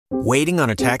Waiting on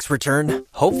a tax return?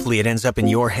 Hopefully it ends up in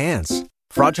your hands.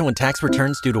 Fraudulent tax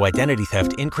returns due to identity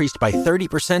theft increased by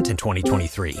 30% in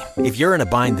 2023. If you're in a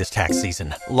bind this tax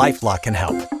season, LifeLock can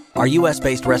help. Our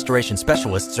U.S.-based restoration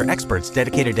specialists are experts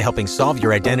dedicated to helping solve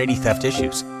your identity theft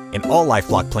issues. And all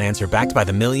LifeLock plans are backed by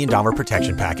the $1 Million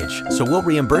Protection Package. So we'll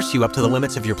reimburse you up to the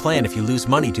limits of your plan if you lose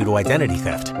money due to identity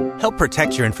theft. Help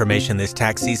protect your information this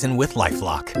tax season with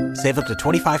LifeLock. Save up to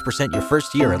 25% your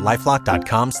first year at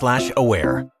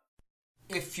LifeLock.com/aware.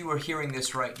 If you are hearing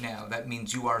this right now, that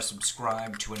means you are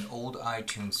subscribed to an old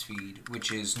iTunes feed, which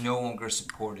is no longer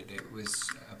supported. It was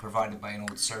provided by an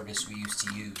old service we used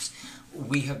to use.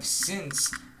 We have since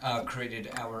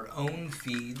created our own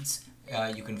feeds.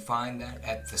 You can find that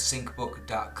at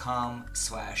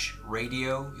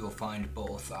thesyncbook.com/radio. You'll find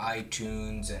both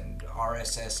iTunes and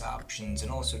RSS options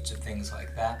and all sorts of things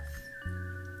like that.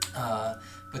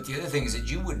 But the other thing is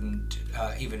that you wouldn't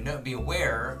even be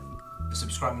aware,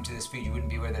 subscribing to this feed, you wouldn't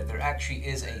be aware that there actually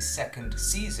is a second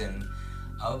season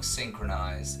of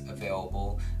Synchronize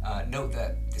available. Note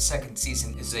that the second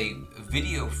season is a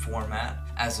video format.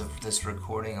 As of this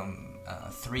recording, I'm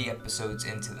 3 episodes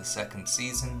into the second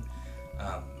season.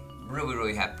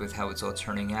 Really happy with how it's all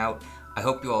turning out. I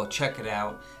hope you all check it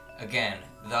out. Again,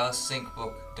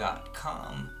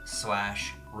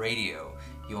 thesyncbook.com/radio.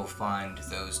 You'll find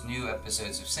those new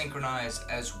episodes of Synchronize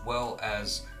as well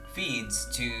as feeds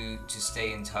to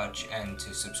stay in touch and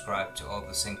to subscribe to all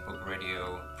the SyncBook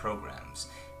radio programs.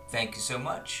 Thank you so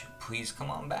much. Please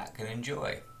come on back and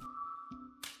enjoy.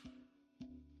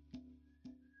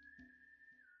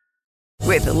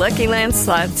 With the Lucky Land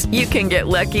Slots, you can get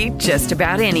lucky just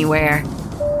about anywhere.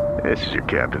 This is your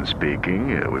captain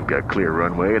speaking. We've got clear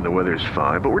runway and the weather's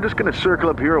fine, but we're just going to circle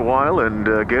up here a while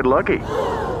and get lucky.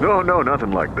 No,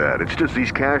 nothing like that. It's just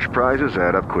these cash prizes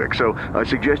add up quick. So I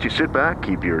suggest you sit back,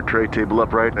 keep your tray table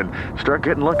upright, and start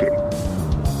getting lucky.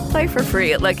 Play for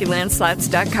free at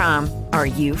LuckyLandSlots.com. Are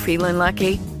you feeling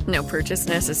lucky? No purchase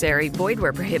necessary. Void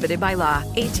where prohibited by law.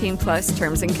 18+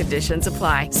 terms and conditions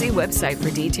apply. See website for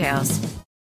details.